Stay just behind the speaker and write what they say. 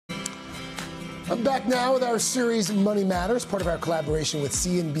I'm back now with our series Money Matters, part of our collaboration with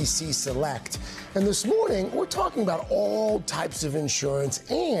CNBC Select. And this morning, we're talking about all types of insurance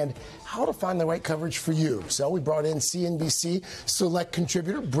and how to find the right coverage for you. So we brought in CNBC Select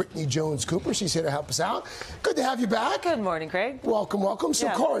contributor Brittany Jones-Cooper. She's here to help us out. Good to have you back. Good morning, Craig. Welcome, welcome. So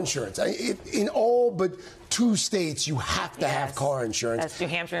car insurance. In all but 2 states, you have to have car insurance. That's New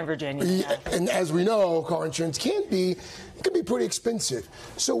Hampshire and Virginia. Yeah, and as we know, car insurance can be pretty expensive.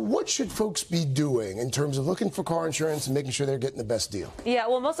 So what should folks be doing in terms of looking for car insurance and making sure they're getting the best deal? Yeah,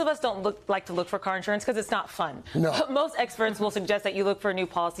 well, most of us don't like to look for car insurance because it's not fun. No. Most experts will suggest that you look for a new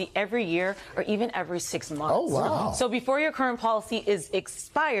policy every year or even every 6 months. Oh, wow. So before your current policy is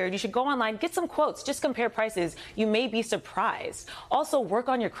expired, you should go online, get some quotes, just compare prices. You may be surprised. Also, work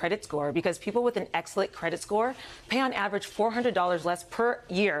on your credit score because people with an excellent credit score pay on average $400 less per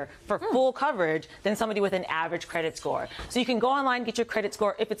year for full coverage than somebody with an average credit score. So you can go online, get your credit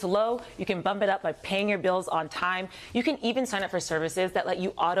score. If it's low, you can bump it up by paying your bills on time. You can even sign up for services that let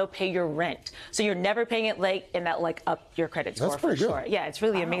you auto pay your rent. So you're never paying it late and that up your credit score. That's pretty good. Yeah, it's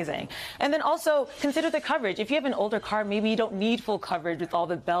really amazing. And then also consider the coverage. If you have an older car, maybe you don't need full coverage with all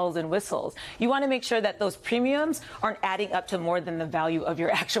the bells and whistles. You want to make sure that those premiums aren't adding up to more than the value of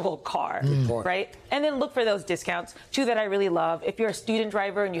your actual car, right? And then look for those discounts. 2 that I really love. If you're a student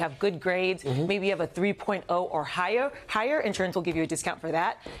driver and you have good grades, maybe you have a 3.0 or higher, insurance will give you a discount for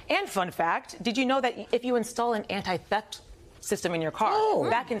that. And fun fact, did you know that if you install an anti-theft system in your car,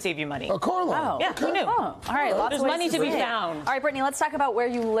 that can save you money? A car loan. Yeah, who knew? All right, lots there's of ways money to be save. found. All right, Brittany, let's talk about where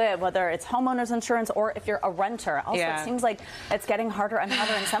you live, whether it's homeowners insurance or if you're a renter. Also, it seems like it's getting harder and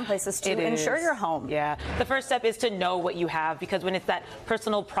harder in some places to insure your home. Yeah. The first step is to know what you have because when it's that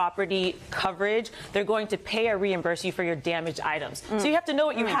personal property coverage, they're going to pay or reimburse you for your damaged items. So you have to know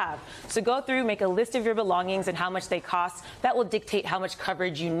what you have. So go through, make a list of your belongings and how much they cost. That will dictate how much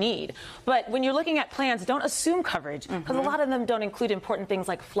coverage you need. But when you're looking at plans, don't assume coverage because a lot of them don't include important things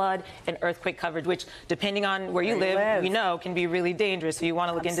like flood and earthquake coverage, which, depending on where you live, we know can be really dangerous. So you want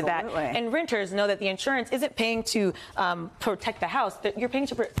to look into that. And renters know that the insurance isn't paying to protect the house; you're paying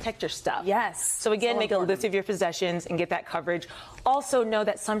to protect your stuff. Yes. So again, make a list of your possessions and get that coverage. Also know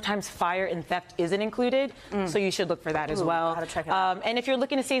that sometimes fire and theft isn't included, so you should look for that as well. Gotta check it out. And if you're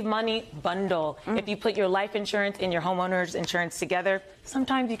looking to save money, bundle. If you put your life insurance and your homeowner's insurance together,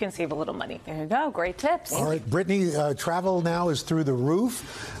 sometimes you can save a little money. There you go. Great tips. All right, Brittany, travel now is through the roof.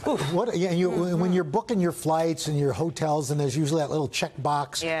 When you're booking your flights and your hotels, and there's usually that little check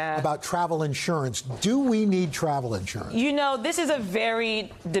box about travel insurance. Do we need travel insurance? You know, this is a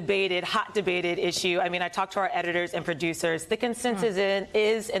very hot debated issue. I mean, I talked to our editors and producers. The consensus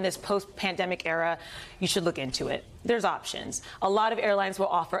is in this post-pandemic era, you should look into it. There's options. A lot of airlines will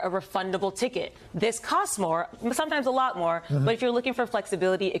offer a refundable ticket. This costs more, sometimes a lot more, but if you're looking for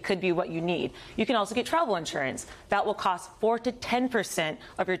flexibility, it could be what you need. You can also get travel insurance. That will cost 4 to 10%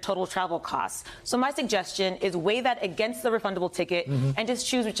 of your total travel costs. So my suggestion is weigh that against the refundable ticket and just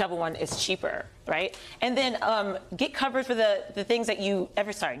choose whichever one is cheaper, right? And then get coverage for the things that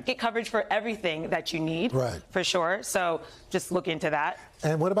get coverage for everything that you need, for sure. So just look into that.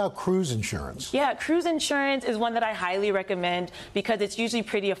 And what about cruise insurance? Yeah, cruise insurance is one that I highly recommend because it's usually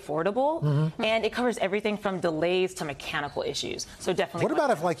pretty affordable and it covers everything from delays to mechanical issues. So definitely. What about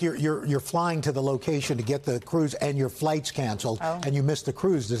if like you're flying to the location to get the cruise and your flight's canceled and you miss the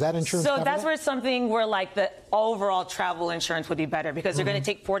cruise? Does that insurance cover that's that? where something where like the overall travel insurance would be better because they're going to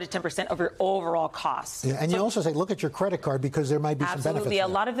take 4 to 10% of your overall costs. Yeah, and you also say look at your credit card because there might be some benefits. Absolutely. A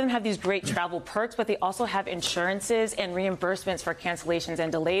lot of them have these great travel perks, but they also have insurances and reimbursements for cancellations and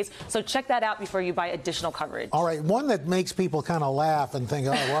delays. So check that out before you buy additional coverage. All right, one that makes people kind of laugh and think,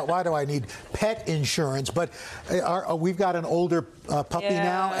 oh, why do I need pet insurance? But we've got an older puppy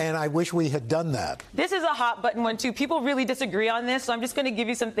now, and I wish we had done that. This is a hot button one, too. People really disagree on this, so I'm just going to give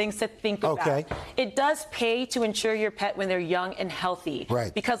you some things to think about. Okay. It does pay to insure your pet when they're young and healthy.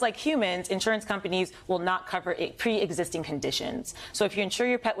 Right. Because like humans, insurance companies will not cover pre-existing conditions. So if you insure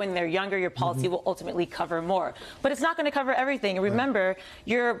your pet when they're younger, your policy will ultimately cover more. But it's not going to cover everything. And remember,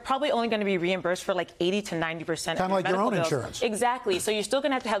 you're probably only going to be reimbursed for like 80 to 90% of your kind of like your own bills. insurance. Exactly. So you're still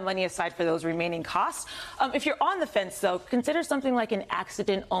going to have money aside for those remaining costs. If you're on the fence, though, consider something like an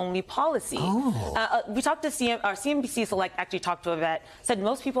accident-only policy. We talked to CNBC Select actually talked to a vet, said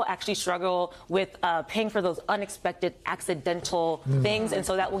most people actually struggle with paying for those unexpected accidental things, and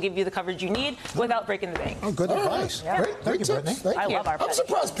so that will give you the coverage you need without breaking the bank. Oh, good advice. Yeah. Thank you, Brittany. I love our I'm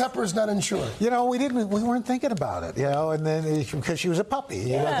surprised Pepper's not insured. You know, we weren't thinking about it, you know, and then because she was a puppy.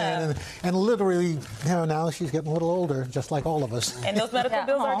 Yeah. And literally, now she's getting a little older, just like all of us. And those medical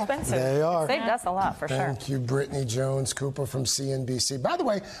bills are expensive. They are. Saved us a lot, for sure. Thank you, Brittany Jones-Cooper from CNBC. By the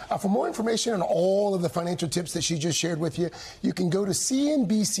way, for more information on all of the financial tips that she just shared with you, you can go to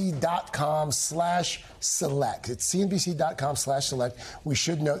cnbc.com/select. It's cnbc.com/select. We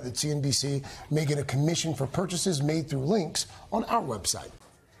should note that CNBC may get a commission for purchases made through links on our website.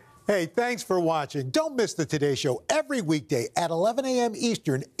 Hey, thanks for watching. Don't miss the Today Show every weekday at 11 a.m.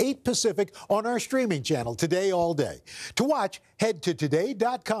 Eastern, 8 Pacific on our streaming channel, Today All Day. To watch, head to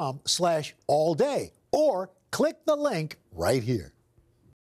today.com/allday or click the link right here.